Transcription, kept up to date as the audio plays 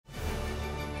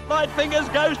Light fingers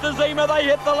goes to Zima. They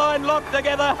hit the line, locked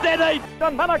together. Dead eight.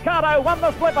 And Panicato won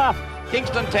the slipper.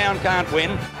 Kingston Town can't win.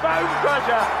 Bone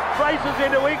Crusher races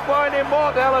into equine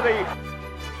immortality.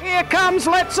 Here comes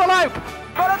Let's Elope.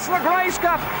 But it's the Grace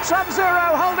Cup.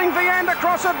 Sub-Zero holding Viander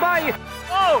across at bay.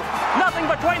 Oh, nothing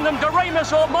between them.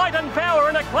 Doremus or Might and Power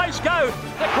in a close go.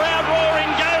 The crowd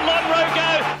roaring, go Lonhro,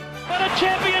 go. But a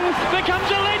champion becomes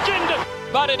a legend.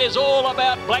 But it is all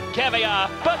about Black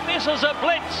Caviar. But this is a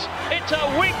blitz. It's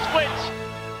a weak blitz.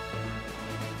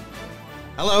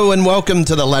 Hello and welcome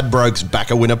to the Ladbrokes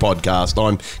Backer Winner podcast.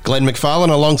 I'm Glenn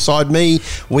McFarlane. Alongside me,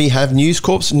 we have News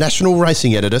Corp's national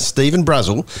racing editor, Stephen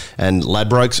Brazill, and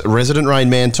Ladbrokes resident rain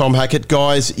man, Tom Hackett.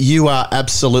 Guys, you are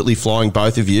absolutely flying,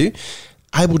 both of you.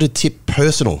 Able to tip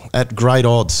personal at great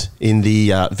odds in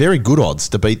the very good odds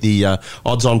to beat the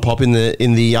odds on pop in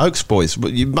the Oaks, boys.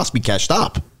 You must be cashed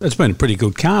up. It's been a pretty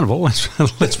good carnival, let's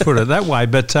put it that way.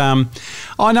 But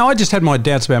I know I just had my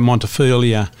doubts about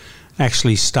Montefilia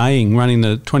actually running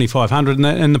the 2500,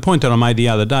 and the point that I made the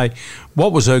other day,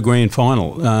 what was her grand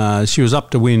final? She was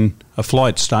up to win a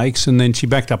flight stakes, and then she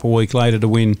backed up a week later to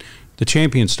win the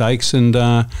champion stakes, and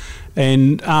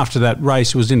after that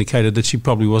race it was indicated that she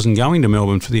probably wasn't going to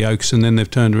Melbourne for the Oaks, and then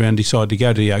they've turned around and decided to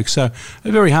go to the Oaks. So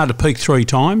very hard to peak three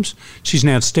times. She's an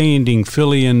outstanding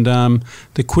filly, and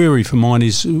the query for mine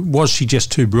is, was she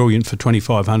just too brilliant for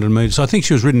 2500 metres? I think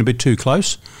she was ridden a bit too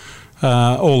close.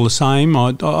 All the same,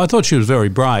 I thought she was very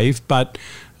brave, but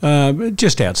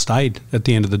just outstayed at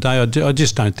the end of the day. I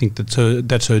just don't think that's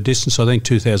her distance. I think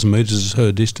 2,000 metres is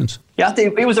her distance. Yeah, I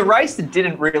think it was a race that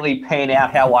didn't really pan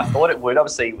out how I thought it would.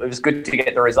 Obviously, it was good to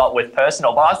get the result with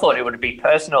Personal, but I thought it would be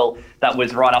Personal that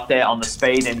was right up there on the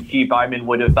speed, and Hugh Bowman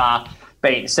would have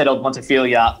settled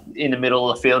Montefilia in the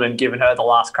middle of the field and given her the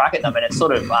last crack at them, and it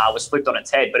sort of was flipped on its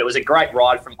head. But it was a great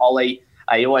ride from Ollie.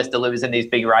 He always delivers in these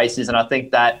big races, and I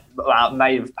think that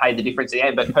may have paid the difference in the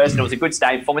end. But Personal was a good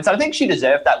staying performance. I think she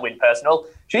deserved that win, Personal.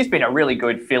 She's been a really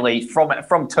good filly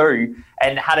from two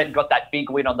and hadn't got that big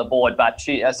win on the board. But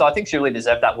so I think she really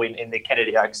deserved that win in the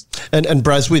Kennedy Oaks. And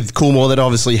Braz, with Coolmore, that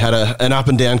obviously had an up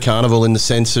and down carnival in the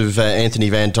sense of Anthony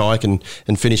Van Dyke and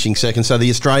finishing second. So the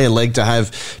Australian leg to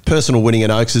have Personal winning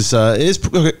at Oaks is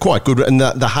quite good. And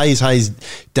the Hayes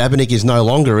Dabernig is no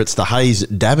longer. It's the Hayes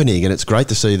Dabernig, and it's great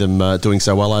to see them doing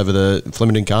so well over the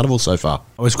Flemington Carnival so far.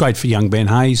 It was great for young Ben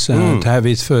Hayes to have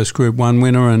his first Group 1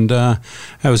 winner, and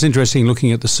it was interesting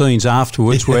looking at the scenes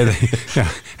afterwards where they,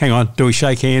 hang on, do we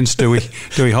shake hands, do we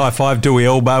high five, do we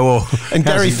elbow, and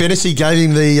Gary Fennessy gave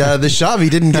him the shove. He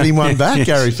didn't give him one back. Yes.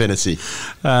 Gary Fennessy.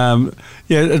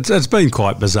 It's been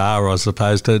quite bizarre, I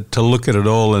suppose, to look at it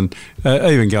all, and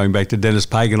even going back to Dennis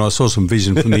Pagan, I saw some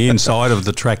vision from the inside of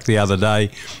the track the other day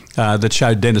that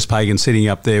showed Dennis Pagan sitting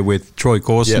up there with Troy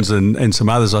Corstens and some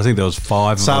others. I think there was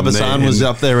five of them there. Sabasan was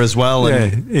up there as well.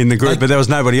 In the group, but there was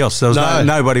nobody else. There was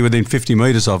nobody within 50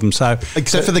 metres of them. So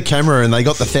except for the camera, and they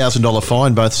got the $1,000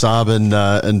 fine, both Saab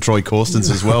and Troy Corstens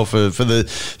as well for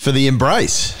the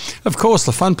embrace. Of course,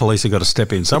 the fun police have got to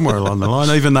step in somewhere along the line,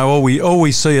 even though all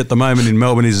we see at the moment in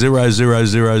Melbourne is 0, 0,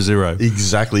 0, 0.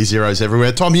 Exactly, zeros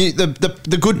everywhere. Tom,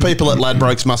 the good people at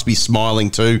Ladbrokes must be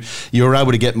smiling too. You were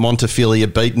able to get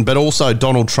Montefilia beaten, but also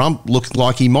Donald Trump looked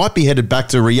like he might be headed back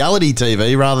to reality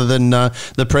TV rather than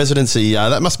the presidency.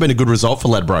 That must have been a good result for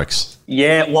Ladbrokes.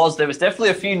 Yeah, it was. There was definitely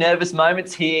a few nervous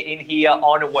moments here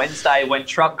on Wednesday when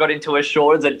Trump got into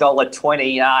assurance at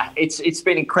 $1.20. It's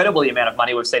been incredible the amount of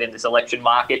money we've seen in this election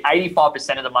market.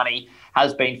 85% of the money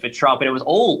has been for Trump, and it was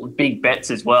all big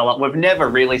bets as well. We've never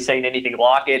really seen anything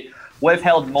like it. We've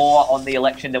held more on the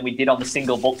election than we did on the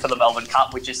single book for the Melbourne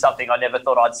Cup, which is something I never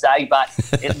thought I'd say, but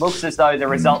it looks as though the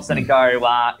results that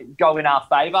go in our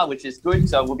favour, which is good,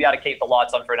 so we'll be able to keep the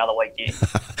lights on for another week here.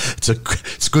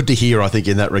 It's good to hear, I think,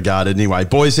 in that regard anyway.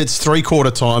 Boys, it's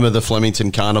three-quarter time of the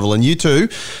Flemington Carnival, and you two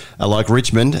are like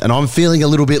Richmond, and I'm feeling a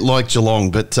little bit like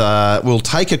Geelong, but we'll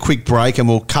take a quick break and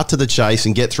we'll cut to the chase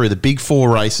and get through the big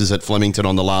four races at Flemington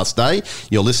on the last day.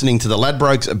 You're listening to the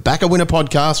Ladbrokes Backer Winner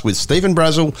podcast with Stephen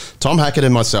Brazill, Tom Hackett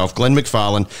and myself, Glenn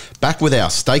McFarlane, back with our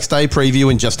Stakes Day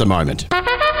preview in just a moment.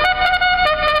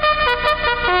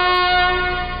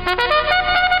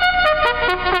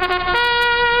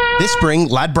 This spring,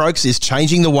 Ladbrokes is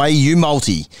changing the way you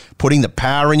multi, putting the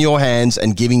power in your hands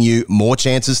and giving you more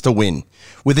chances to win.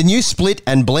 With the new split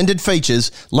and blended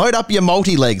features, load up your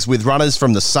multi-legs with runners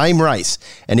from the same race,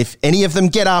 and if any of them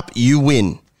get up, you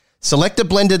win. Select a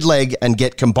blended leg and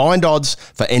get combined odds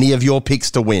for any of your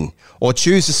picks to win. Or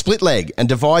choose a split leg and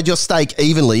divide your stake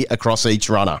evenly across each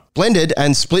runner. Blended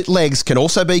and split legs can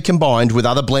also be combined with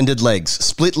other blended legs,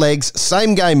 split legs,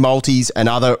 same game multis and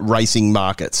other racing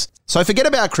markets. So forget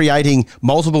about creating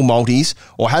multiple multis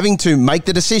or having to make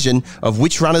the decision of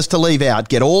which runners to leave out.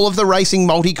 Get all of the racing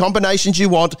multi combinations you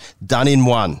want done in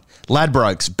one.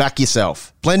 Ladbrokes, back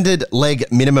yourself. Blended leg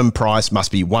minimum price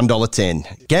must be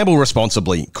 $1.10. Gamble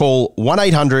responsibly. Call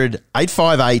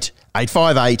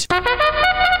 1-800-858-858.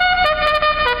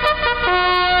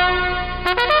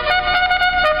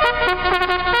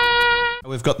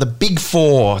 We've got the big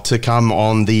four to come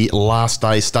on the last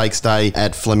day, Stakes Day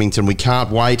at Flemington. We can't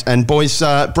wait. And boys,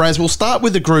 Braz, we'll start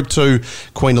with the Group 2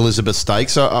 Queen Elizabeth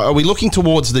Stakes. So are we looking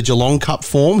towards the Geelong Cup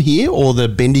form here or the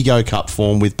Bendigo Cup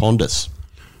form with Pondus?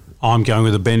 I'm going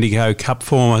with the Bendigo Cup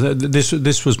form.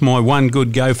 This was my one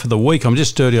good go for the week. I'm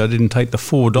just dirty I didn't take the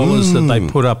 $4 that they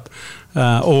put up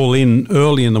all in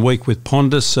early in the week with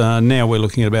Pondus. Now we're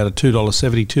looking at about a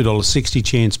 $2.70, $2.60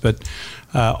 chance, but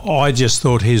I just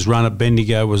thought his run at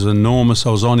Bendigo was enormous. I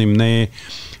was on him there.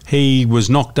 He was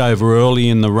knocked over early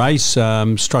in the race,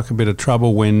 struck a bit of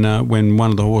trouble when one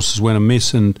of the horses went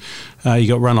amiss and he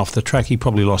got run off the track. He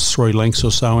probably lost 3 lengths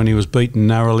or so and he was beaten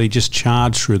narrowly, just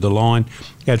charged through the line.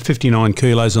 He had 59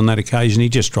 kilos on that occasion. He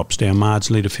just drops down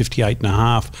marginally to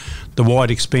 58.5. The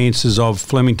wide expanses of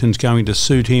Flemington's going to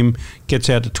suit him, gets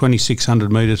out to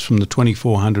 2,600 metres from the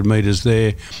 2,400 metres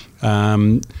there.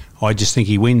 I just think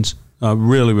he wins.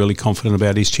 Really, really confident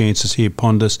about his chances here,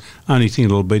 Pondus. Only thing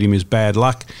that'll beat him is bad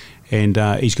luck, and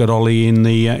he's got Ollie in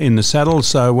the saddle.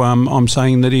 So I'm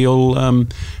saying that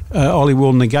Ollie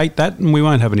will negate that, and we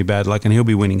won't have any bad luck, and he'll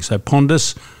be winning. So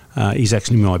Pondus, he's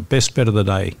actually my best bet of the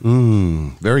day.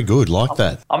 Very good, like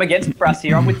that. I'm against Brass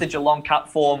here. I'm with the Geelong Cup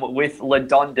form with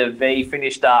LaDonda V.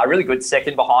 Finished a really good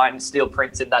second behind Steel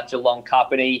Prince in that Geelong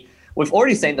Cup, and we've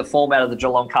already seen the form out of the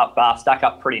Geelong Cup stack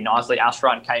up pretty nicely.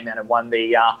 Ashran came out and won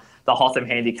the Hotham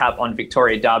Handicap on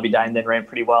Victoria Derby Day and then ran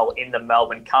pretty well in the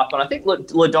Melbourne Cup. And I think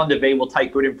LaDonda V will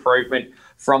take good improvement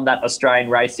from that Australian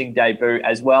racing debut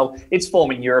as well. Its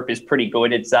form in Europe is pretty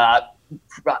good. It's not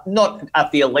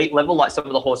at the elite level like some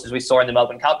of the horses we saw in the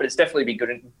Melbourne Cup, but it's definitely be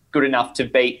good enough to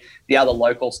beat the other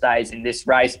local stays in this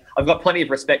race. I've got plenty of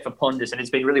respect for Pondus, and it's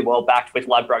been really well backed with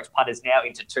Ladbrokes punters now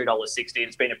into $2.60.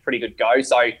 It's been a pretty good go.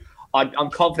 So I'm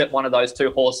confident one of those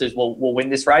two horses will win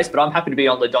this race, but I'm happy to be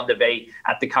on LaDonda V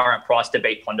at the current price to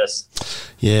beat Pondus.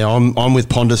 Yeah, I'm with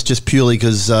Pondus just purely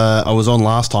because I was on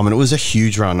last time and it was a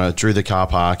huge run. I drew the car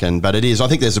park, but it is. I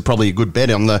think there's probably a good bet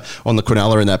on the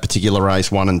Quinella in that particular race,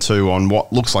 1 and 2, on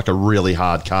what looks like a really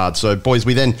hard card. So, boys,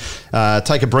 we then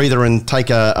take a breather and take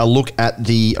a look at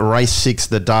the race 6,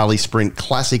 the Darley Sprint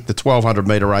Classic, the 1,200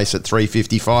 metre race at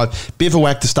 3:55.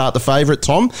 Bivouac to start the favourite.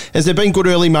 Tom, has there been good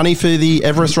early money for the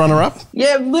Everest runner-up?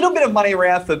 Yeah, a little bit of money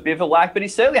around for Bivouac, but he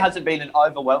certainly hasn't been an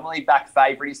overwhelmingly backed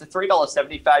favourite. He's the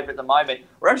 $3.70 favourite at the moment.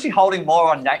 We're actually holding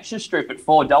more on Nature Strip at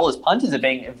 $4. Punters are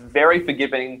being a very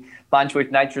forgiving bunch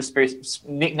with Nature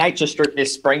Strip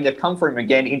this spring. They've come for him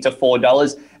again into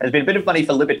 $4. There's been a bit of money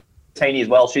for Libertini as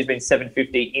well. She's been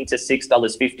 $7.50 into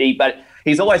 $6.50, but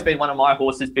he's always been one of my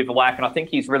horses, Bivouac, and I think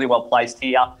he's really well placed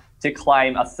here to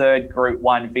claim a third Group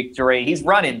 1 victory. His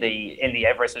run in the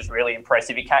Everest was really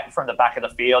impressive. He came from the back of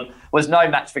the field, was no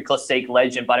match for Classique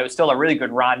Legend, but it was still a really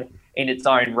good run in its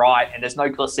own right, and there's no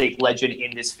Classique Legend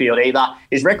in this field either.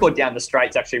 His record down the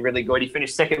straight's actually really good. He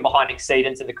finished second behind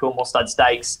Exceedance in the Coolmore Stud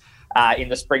Stakes in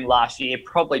the spring last year.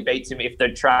 Probably beats him if the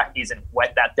track isn't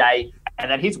wet that day. And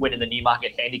then his win in the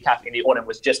Newmarket Handicap in the autumn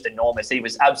was just enormous. He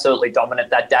was absolutely dominant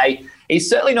that day. He's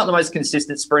certainly not the most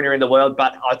consistent sprinter in the world,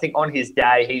 but I think on his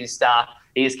day,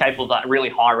 he is capable of that really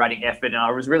high rating effort. And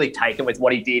I was really taken with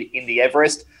what he did in the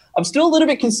Everest. I'm still a little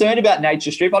bit concerned about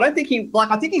Nature Strip. I think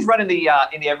his run in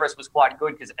the Everest was quite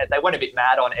good because they went a bit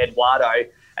mad on Eduardo,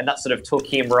 and that sort of took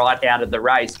him right out of the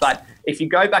race. But if you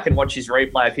go back and watch his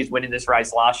replay of his win in this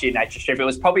race last year, Nature Strip, it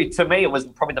was probably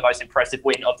the most impressive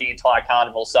win of the entire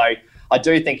carnival. So I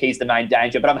do think he's the main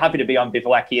danger, but I'm happy to be on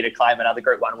Bivouac here to claim another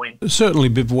Group 1 win. Certainly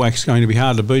Bivouac's going to be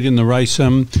hard to beat in the race.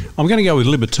 I'm going to go with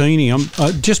Libertini.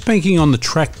 I'm just banking on the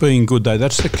track being good, though.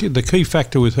 That's the key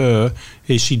factor with her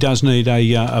is she does need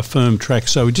a firm track.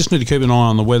 So we just need to keep an eye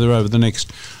on the weather over the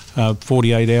next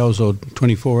 48 hours or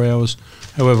 24 hours,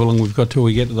 however long we've got till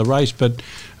we get to the race. But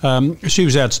she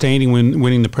was outstanding when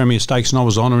winning the Premier Stakes, and I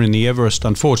was on her in the Everest.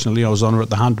 Unfortunately, I was on her at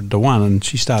the 100-1, and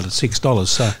she started $6.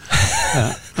 So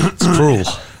it's cruel.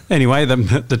 Anyway,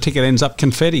 the ticket ends up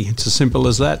confetti. It's as simple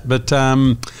as that. But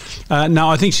no,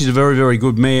 I think she's a very, very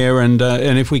good mare, and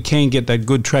if we can get that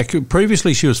good track.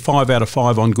 Previously, she was 5 out of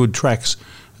 5 on good tracks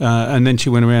And then she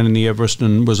went around in the Everest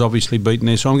and was obviously beaten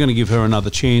there. So I'm going to give her another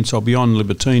chance. I'll be on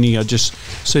Libertini. I just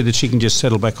see that she can just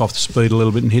settle back off the speed a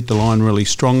little bit and hit the line really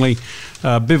strongly.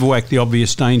 Bivouac, the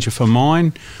obvious danger for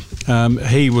mine.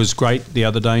 He was great the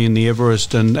other day in the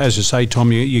Everest. And as you say,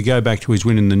 Tom, you go back to his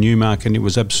win in the Newmarket and it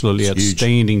was absolutely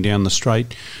outstanding down the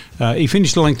straight. He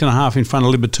finished a length and a half in front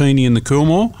of Libertini in the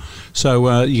Coolmore.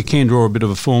 So you can draw a bit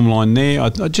of a form line there. I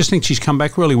just think she's come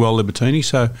back really well, Libertini.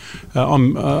 So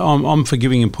I'm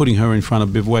forgiving and putting her in front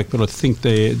of Bivouac, but I think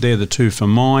they're the two for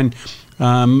mine.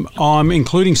 I'm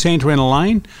including Santarena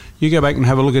Lane. You go back and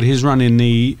have a look at his run in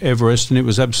the Everest, and it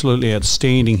was absolutely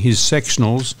outstanding. His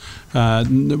sectionals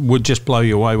would just blow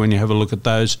you away when you have a look at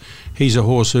those. He's a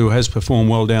horse who has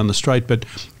performed well down the straight, but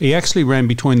he actually ran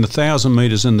between the 1,000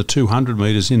 metres and the 200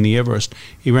 metres in the Everest.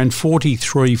 He ran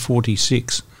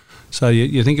 43.46. So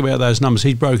you think about those numbers.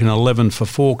 He's broken 11 for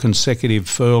 4 consecutive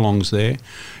furlongs there.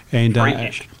 And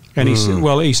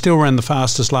he still ran the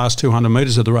fastest last 200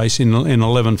 metres of the race in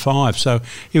 11.5. So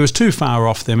he was too far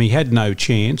off them. He had no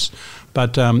chance.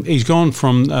 But he's gone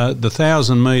from the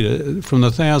 1,000 metres. He's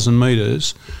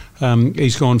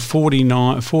gone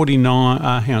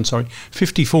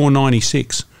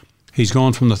 54.96. He's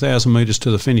gone from the 1,000 metres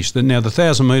to the finish. Now, the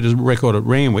 1,000 metres record at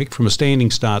Randwick from a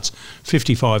standing start's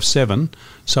 55.7.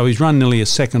 So he's run nearly a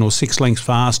second or 6 lengths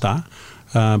faster.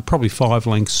 Probably 5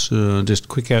 lengths, just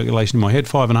quick calculation in my head,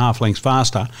 5.5 lengths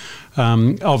faster.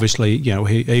 Obviously,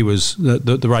 he was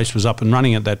the race was up and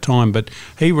running at that time, but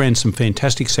he ran some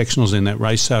fantastic sectionals in that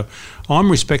race. So I'm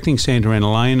respecting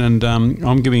Santarena Lane, and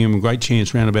I'm giving him a great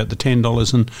chance around about the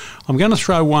 $10. And I'm going to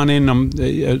throw one in.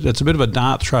 It's a bit of a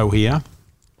dart throw here,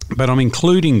 but I'm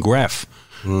including Graf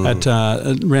at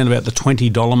around about the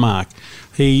 $20 mark.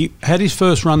 He had his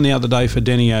first run the other day for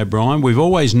Denny O'Brien. We've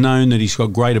always known that he's got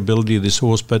great ability, this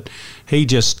horse, but he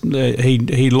just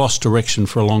he lost direction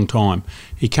for a long time.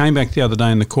 He came back the other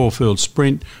day in the Caulfield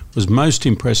Sprint, was most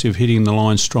impressive, hitting the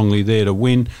line strongly there to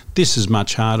win. This is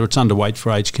much harder. It's underweight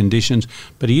for age conditions,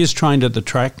 but he is trained at the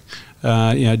track.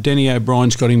 Denny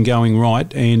O'Brien's got him going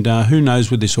right, and who knows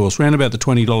with this horse. Round about the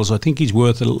 $20, I think he's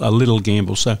worth a little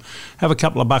gamble. So have a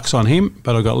couple of bucks on him,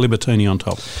 but I've got Libertini on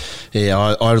top. Yeah,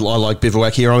 I like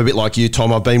Bivouac here. I'm a bit like you,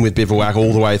 Tom. I've been with Bivouac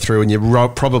all the way through, and you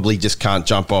probably just can't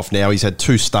jump off now. He's had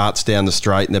 2 starts down the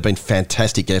straight, and they've been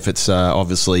fantastic efforts.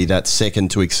 Obviously, that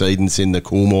second to Exceedance in the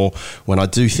Coolmore, when I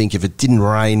do think if it didn't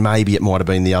rain, maybe it might have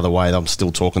been the other way. I'm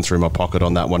still talking through my pocket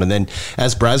on that one. And then,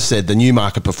 as Braz said, the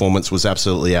Newmarket performance was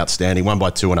absolutely outstanding. He won by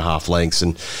 2.5 lengths,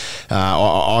 and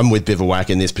I'm with Bivouac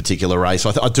in this particular race.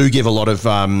 I do give a lot of,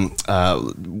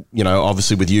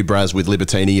 obviously with you, Braz, with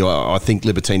Libertini. I think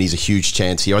Libertini's a huge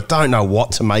chance here. I don't know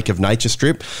what to make of Nature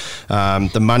Strip.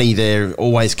 The money there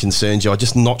always concerns you. I'm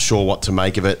just not sure what to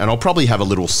make of it, and I'll probably have a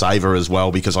little saver as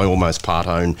well because I almost part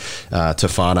own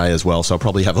Tefane as well, so I'll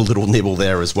probably have a little nibble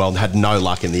there as well. And had no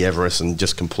luck in the Everest and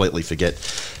just completely forget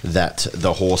that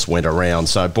the horse went around.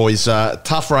 So, boys,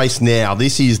 tough race now.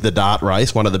 This is the dart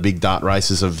race, one of the big dart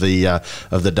races of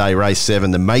the day, race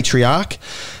 7, the Matriarch,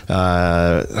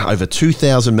 over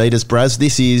 2,000 metres. Braz,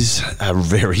 this is a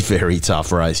very, very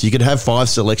tough race. You could have 5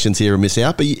 selections here and miss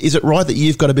out, but is it right that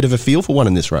you've got a bit of a feel for one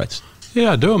in this race?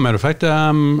 Yeah, I do. As a matter of fact,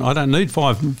 I don't need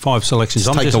five selections.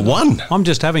 Just take the one. I'm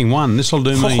just having one. This will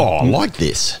do me. Oh, I like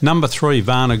this. Number 3,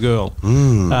 Varna Girl.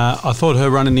 I thought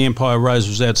her run in the Empire Rose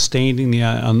was outstanding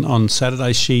on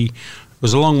Saturday. She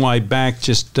was a long way back,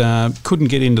 just couldn't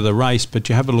get into the race, but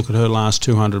you have a look at her last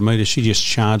 200 metres. She just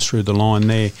charged through the line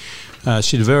there.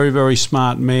 She's a very, very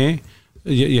smart mare.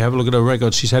 You have a look at her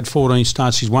record. She's had 14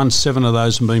 starts. She's won 7 of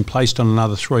those and been placed on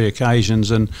another 3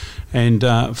 occasions. And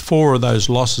 4 of those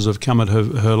losses have come at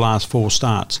her last 4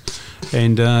 starts.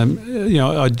 And,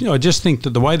 I just think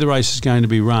that the way the race is going to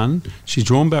be run, she's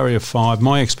drawn barrier 5.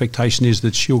 My expectation is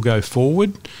that she'll go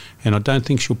forward, and I don't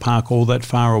think she'll park all that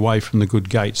far away from the good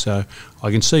gate. So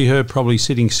I can see her probably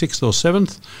sitting 6th or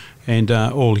 7th, and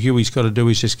all Huey's got to do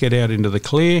is just get out into the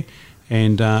clear,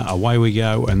 and away we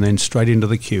go, and then straight into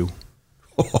the queue.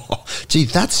 Oh, gee,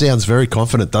 that sounds very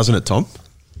confident, doesn't it, Tom?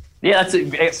 Yeah, that's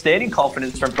outstanding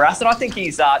confidence from Brass, and I think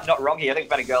he's not wrong here. I think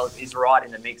Vanna Girl is right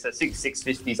in the mix.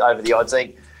 650s over the odds.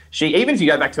 Even if you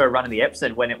go back to her run in the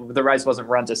Epsom, when the race wasn't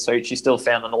run to suit, she still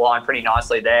found on the line pretty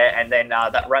nicely there. And then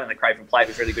that run in the Craven Plate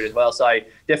was really good as well. So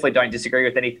definitely don't disagree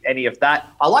with any of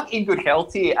that. I like In Good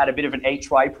Health here at a bit of an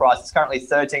each-way price. It's currently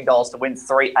 $13 to win,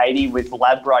 $3.80 with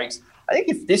Ladbrokes. I think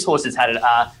if this horse has had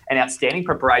an outstanding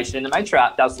preparation, and the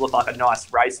Matriarch does look like a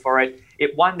nice race for it.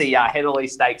 It won the Heatherley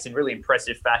Stakes in really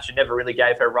impressive fashion, never really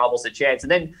gave her rivals a chance.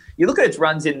 And then you look at its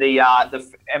runs in the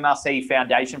MRC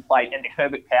Foundation Plate and the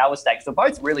Herbert Power Stakes. They're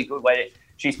both really good where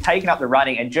she's taken up the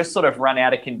running and just sort of run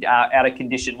out of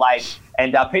condition late.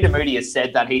 And Peter Moody has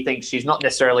said that he thinks she's not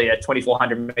necessarily a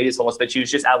 2,400 metres horse, but she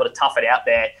was just able to tough it out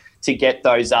there to get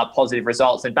those positive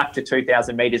results. And back to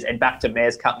 2,000 metres and back to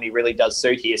Mares Company really does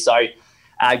suit here. So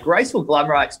Graceful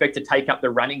Glamour, I expect to take up the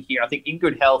running here. I think In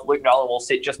Good Health, Luke Nolan will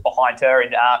sit just behind her.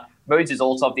 And Moods is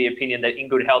also of the opinion that In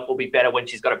Good Health will be better when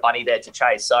she's got a bunny there to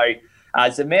chase. So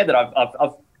it's a mare that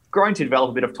I've grown to develop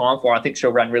a bit of time for. I think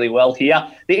she'll run really well here.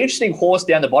 The interesting horse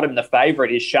down the bottom, the favourite,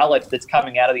 is Charlotte, that's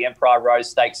coming out of the Empire Rose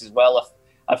Stakes as well.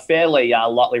 A fairly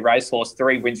lightly racehorse,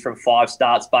 3 wins from 5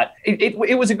 starts. But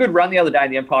it was a good run the other day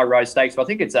in the Empire Rose Stakes. But I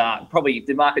think it's probably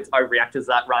the market's overreacted to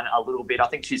that run a little bit. I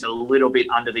think she's a little bit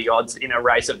under the odds in a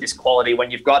race of this quality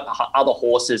when you've got other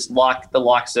horses like the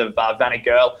likes of Vanna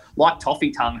Girl, like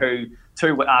Toffee Tongue, who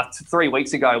 3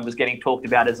 weeks ago was getting talked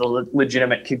about as a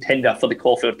legitimate contender for the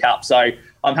Caulfield Cup. So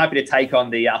I'm happy to take on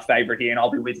the favourite here, and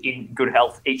I'll be with In Good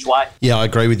Health each way. Yeah, I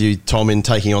agree with you, Tom, in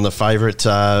taking on the favourite.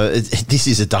 This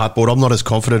is a dartboard. I'm not as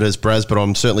confident as Braz, but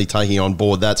I'm certainly taking on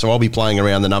board that. So I'll be playing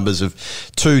around the numbers of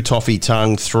 2 Toffee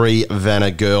Tongue, 3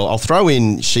 Vanna Girl. I'll throw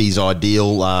in She's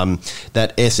Ideal,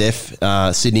 that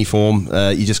SF Sydney form.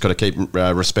 You just got to keep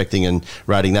respecting and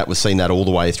rating that. We've seen that all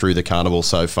the way through the carnival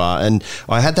so far. And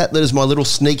I had that as my little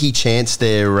sneaky chance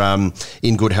there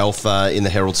In Good Health in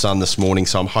the Herald Sun this morning.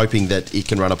 So I'm hoping that it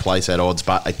can run a place at odds.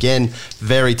 But again,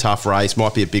 very tough race.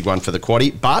 Might be a big one for the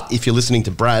quaddie. But if you're listening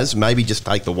to Braz, maybe just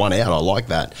take the one out. I like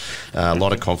that. A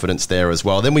lot of confidence there as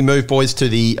well. Then we move, boys, to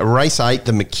the race 8,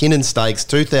 the McKinnon Stakes,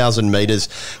 2,000 metres.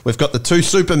 We've got the 2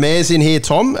 super mares in here,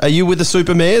 Tom. Are you with the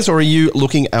super mares or are you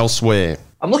looking elsewhere?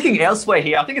 I'm looking elsewhere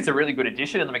here. I think it's a really good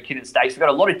addition to the McKinnon Stakes. We've got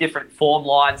a lot of different form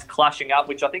lines clashing up,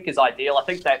 which I think is ideal. I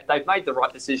think that they've made the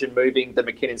right decision moving the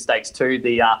McKinnon Stakes to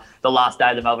the last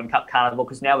day of the Melbourne Cup Carnival,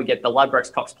 because now we get the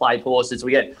Ladbrokes Cox Plate horses. We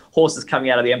get horses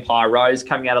coming out of the Empire Rose,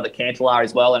 coming out of the Cantelar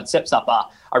as well, and it sets up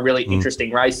a really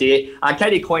interesting race here.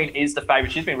 Arcadia Queen is the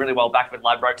favourite. She's been really well back with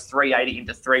Ladbrokes, $3.80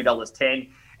 into $3.10.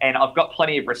 And I've got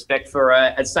plenty of respect for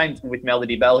her. Same with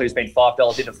Melody Bell, who's been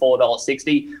 $5 into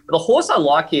 $4.60. But the horse I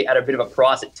like here at a bit of a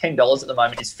price at $10 at the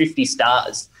moment is 50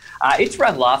 Stars. Its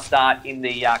run last start in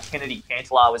the Kennedy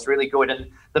Cantelar was really good.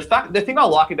 And the thing I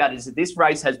like about it is that this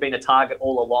race has been a target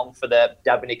all along for the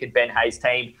Dabinick and Ben Hayes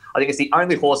team. I think it's the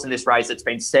only horse in this race that's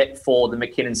been set for the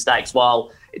McKinnon Stakes.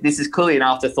 While this is clearly an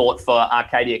afterthought for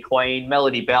Arcadia Queen,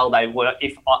 Melody Bell, they were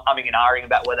umming and ahhing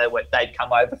about whether they'd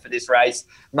come over for this race.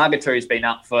 Mugatu's been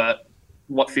up for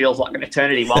what feels like an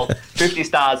eternity. Well, 50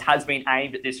 Stars has been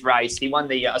aimed at this race. He won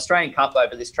the Australian Cup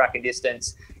over this track and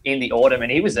distance in the autumn, and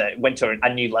he went to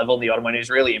a new level in the autumn when he was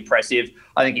really impressive.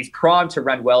 I think he's primed to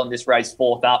run well in this race,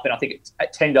 4th up, and I think it's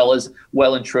at $10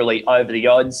 well and truly over the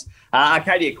odds.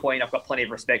 Arcadia Queen, I've got plenty of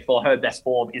respect for. Her best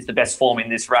form is the best form in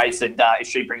this race, and if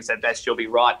she brings her best, she'll be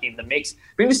right in the mix.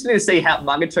 Be interesting to see how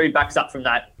Mugatu backs up from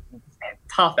that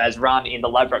tough as run in the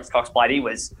Ladbrokes Cox Plate. He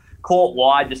was caught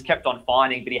wide, just kept on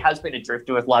finding, but he has been a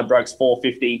drifter with Ladbrokes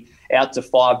 $4.50 out to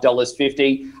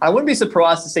 $5.50. I wouldn't be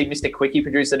surprised to see Mr. Quickie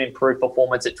produce an improved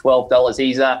performance at $12.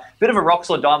 He's a bit of a Rocks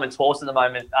or Diamonds horse at the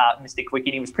moment, Mr. Quickie.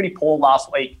 He was pretty poor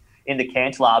last week in the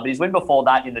Cantelar, but his win before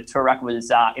that in the Toorak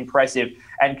was impressive.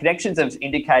 And connections have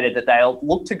indicated that they'll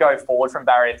look to go forward from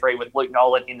Barrier 3 with Luke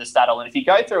Nolan in the saddle. And if you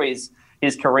go through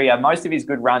his career, most of his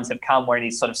good runs have come when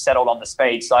he's sort of settled on the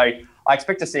speed. So I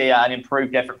expect to see an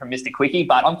improved effort from Mr. Quickie,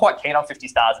 but I'm quite keen on 50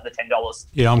 Stars at the $10.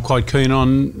 Yeah, I'm quite keen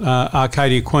on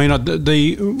Arcadia Queen.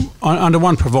 Under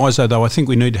one proviso, though, I think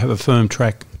we need to have a firm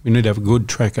track. We need to have a good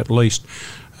track at least.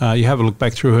 You have a look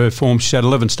back through her form. She's had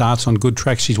 11 starts on good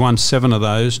tracks. She's won 7 of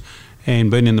those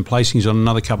and been in the placings on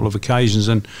another couple of occasions.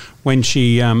 And when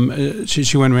she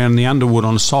went around the Underwood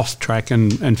on a soft track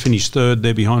and finished 3rd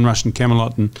there behind Russian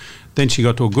Camelot, and then she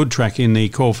got to a good track in the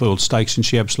Caulfield Stakes and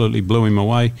she absolutely blew him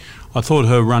away. I thought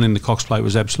her run in the Cox Plate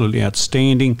was absolutely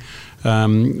outstanding.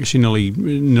 She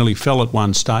nearly fell at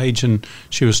one stage and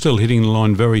she was still hitting the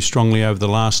line very strongly over the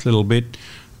last little bit.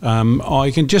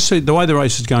 I can just see the way the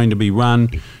race is going to be run.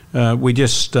 We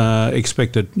just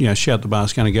expect that Shout the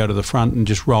Bar's going to go to the front and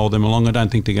just roll them along. I don't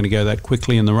think they're going to go that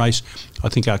quickly in the race. I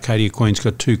think Arcadia Queen's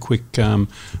got too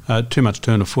much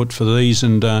turn of foot for these,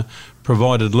 and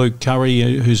provided Luke Curry,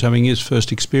 who's having his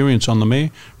first experience on the mare,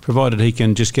 provided he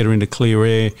can just get her into clear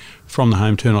air from the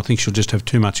home turn, I think she'll just have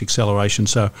too much acceleration.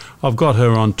 So I've got her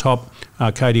on top.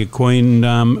 Arcadia Queen,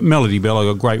 Melody Bell,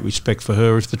 I've got great respect for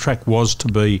her. If the track was to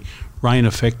be rain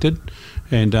affected.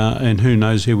 And who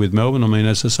knows here with Melbourne. I mean,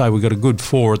 as I say, we've got a good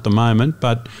 4 at the moment,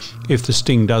 but if the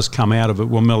sting does come out of it,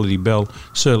 well, Melody Bell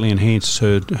certainly enhances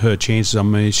her chances. I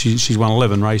mean, she's won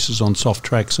 11 races on soft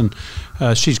tracks, and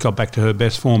she's got back to her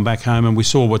best form back home, and we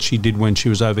saw what she did when she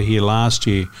was over here last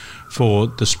year for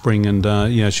the spring, and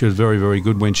she was very, very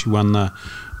good when she won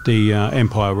the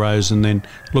Empire Rose, and then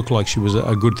looked like she was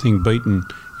a good thing beaten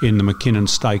in the McKinnon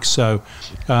Stakes. So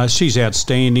she's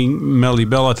outstanding. Melody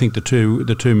Bell, I think the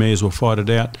two mares will fight it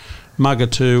out. Mugger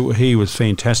too, he was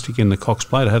fantastic in the Cox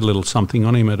Plate. I had a little something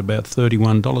on him at about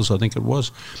 $31, I think it was.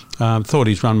 Thought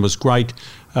his run was great.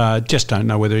 Just don't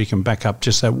know whether he can back up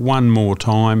just that one more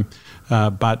time.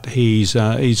 But he's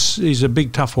a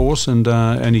big tough horse, and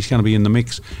he's going to be in the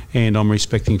mix. And I'm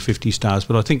respecting 50 Stars,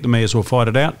 but I think the mares will fight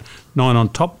it out. 9 on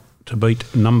top to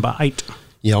beat number 8.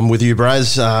 Yeah, I'm with you,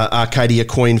 Braz. Arcadia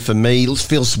Queen for me. It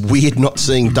feels weird not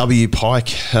seeing W.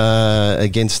 Pike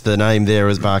against the name there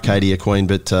as Arcadia Queen,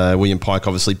 but William Pike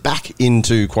obviously back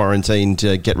into quarantine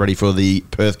to get ready for the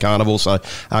Perth Carnival. So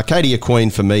Arcadia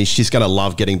Queen for me. She's going to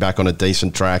love getting back on a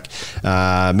decent track.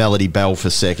 Melody Bell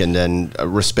for second, and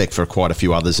respect for quite a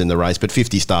few others in the race, but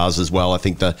 50 Stars as well. I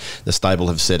think the stable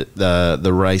have set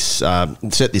the race,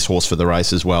 set this horse for the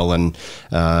race as well, and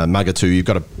Mugger too, you've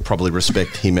got to probably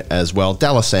respect him as well.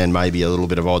 Dalasan maybe a little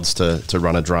bit of odds to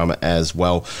run a drama as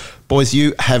well. Boys,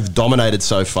 you have dominated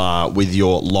so far with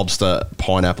your Lobster,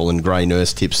 Pineapple and Grey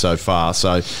Nurse tips so far.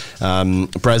 So,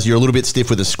 Braz, you're a little bit stiff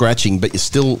with the scratching, but you've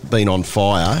still been on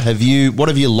fire. What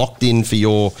have you locked in for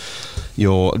your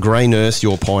Grey Nurse,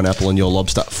 your Pineapple and your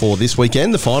Lobster for this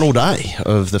weekend, the final day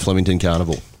of the Flemington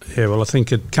Carnival? Yeah, well, I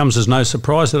think it comes as no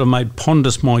surprise that I've made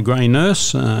Pondus my Grey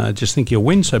Nurse. Just think you'll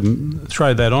win, so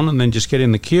throw that on and then just get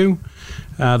in the queue.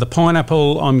 The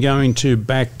Pineapple, I'm going to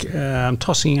back. I'm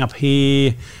tossing up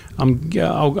here.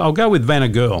 I'll go with Vanna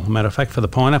Girl. Matter of fact, for the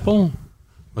Pineapple,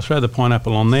 I'll throw the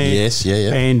Pineapple on there. Yes,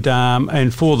 yeah.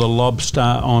 And for the Lobster,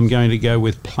 I'm going to go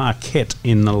with Plaquette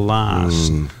in the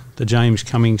last. The James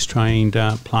Cummings trained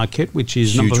Plaquette, which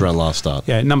is huge run last start.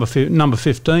 Yeah, number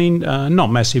 15. Not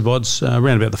massive odds,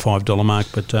 around about the $5 mark,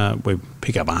 but we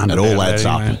pick up 100. It all adds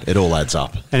up. It all adds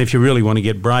up. And if you really want to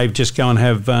get brave, just go and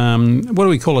have what do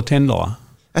we call a $10?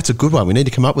 That's a good one. We need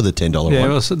to come up with a $10 one. Yeah,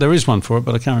 well, there is one for it,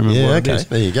 but I can't remember what it is.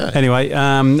 There you go. Anyway,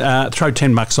 throw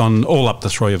 $10 on all up the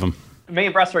three of them. Me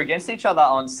and Brass were against each other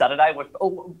on Saturday.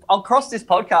 Across this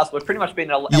podcast, we've pretty much been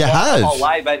the whole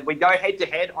way, but we go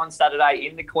head-to-head on Saturday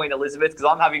in the Queen Elizabeth because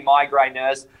I'm having my Grey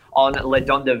Nurse on Le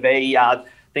Donde V. I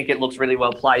think it looks really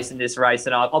well placed in this race,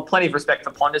 and I've plenty of respect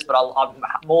for Pondus, but I'm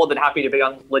more than happy to be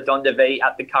on Le Donde V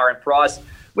at the current price.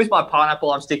 With my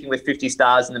Pineapple, I'm sticking with 50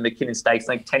 Stars in the McKinnon Stakes.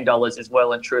 I think $10 is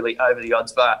well and truly over the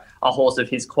odds for a horse of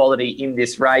his quality in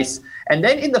this race. And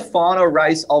then in the final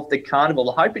race of the Carnival,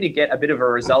 I'm hoping to get a bit of a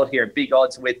result here at big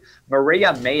odds with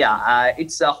Maria Mia.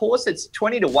 It's a horse that's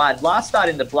 20-1. Last start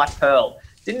in the Black Pearl.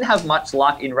 Didn't have much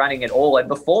luck in running at all. And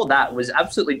before that was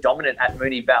absolutely dominant at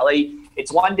Moonee Valley.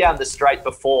 It's won down the straight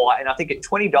before, and I think at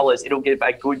 $20, it'll give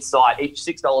a good sight, each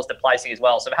 $6 to placing as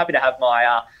well. So I'm happy to have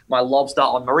my Lobster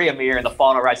on Maria Mia in the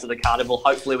final race of the Carnival.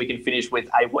 Hopefully we can finish with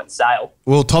a wet sail.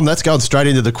 Well, Tom, that's going straight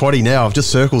into the quaddie now. I've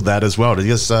just circled that as well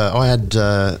because I had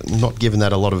not given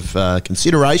that a lot of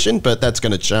consideration, but that's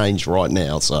going to change right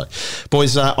now. So,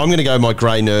 boys, I'm going to go my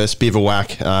Grey Nurse,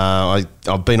 Bivouac.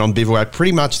 I've been on Bivouac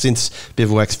pretty much since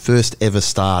Bivouac's first ever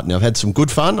start. Now, I've had some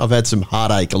good fun. I've had some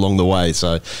heartache along the way,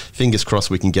 so fingers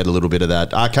crossed we can get a little bit of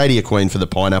that. Arcadia Queen for the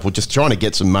Pineapple, just trying to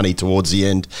get some money towards the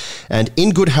end. And in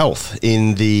good health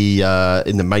in the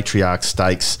Matriarch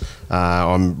Stakes.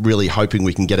 I'm really hoping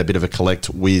we can get a bit of a collect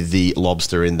with the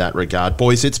Lobster in that regard.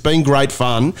 Boys, it's been great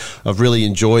fun. I've really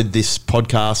enjoyed this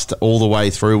podcast all the way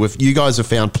through. You guys have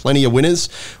found plenty of winners.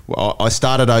 I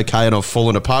started okay and I've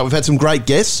fallen apart. We've had some great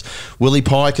guests. Willie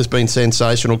Pike has been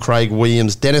sensational. Craig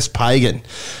Williams. Dennis Pagan,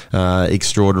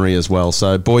 extraordinary as well.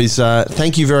 So, boys,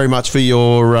 thank you very much for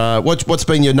your... what's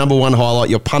been your number one highlight,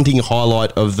 your punting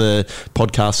highlight of the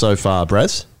podcast so far,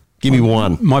 Braz? Give me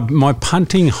one. My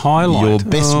punting highlight.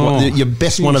 Your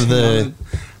best one of the...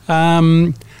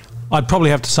 I'd probably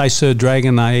have to say Sir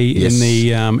Dragon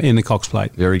in the Cox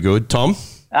Plate. Very good. Tom?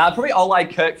 Probably Ole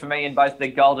Kirk for me in both the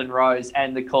Golden Rose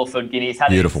and the Caulfield Guineas.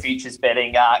 Had any futures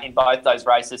betting in both those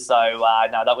races. So,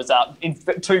 that was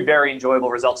two very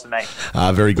enjoyable results for me.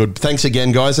 Very good. Thanks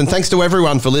again, guys. And thanks to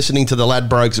everyone for listening to the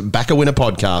Ladbrokes Back a Winner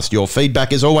podcast. Your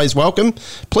feedback is always welcome.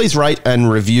 Please rate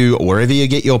and review wherever you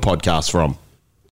get your podcasts from.